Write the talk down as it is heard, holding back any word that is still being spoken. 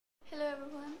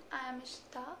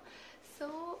Ishita.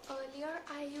 So earlier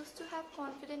I used to have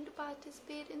confidence to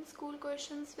participate in school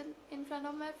questions in front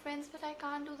of my friends, but I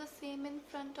can't do the same in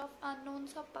front of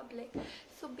unknowns or public.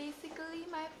 So basically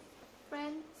my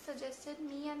friend suggested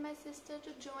me and my sister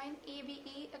to join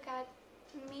ABE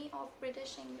Academy of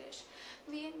British English.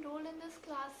 We enrolled in these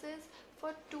classes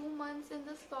for 2 months in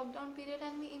this lockdown period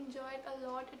and we enjoyed a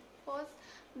lot. It was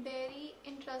very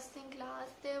interesting class.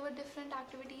 There were different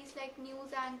activities like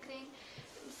news anchoring,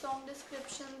 song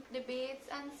description, debates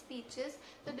and speeches.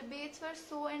 The debates were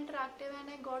so interactive and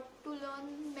I got to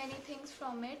learn many things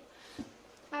from it.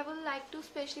 I would like to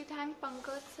specially thank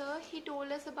Pankaj sir. He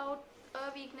told us about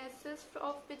weaknesses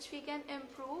of which we can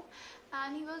improve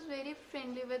and he was very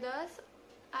friendly with us.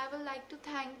 I would like to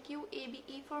thank you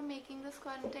ABE for making this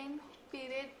quarantine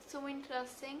period so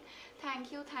interesting.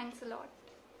 Thank you. Thanks a lot.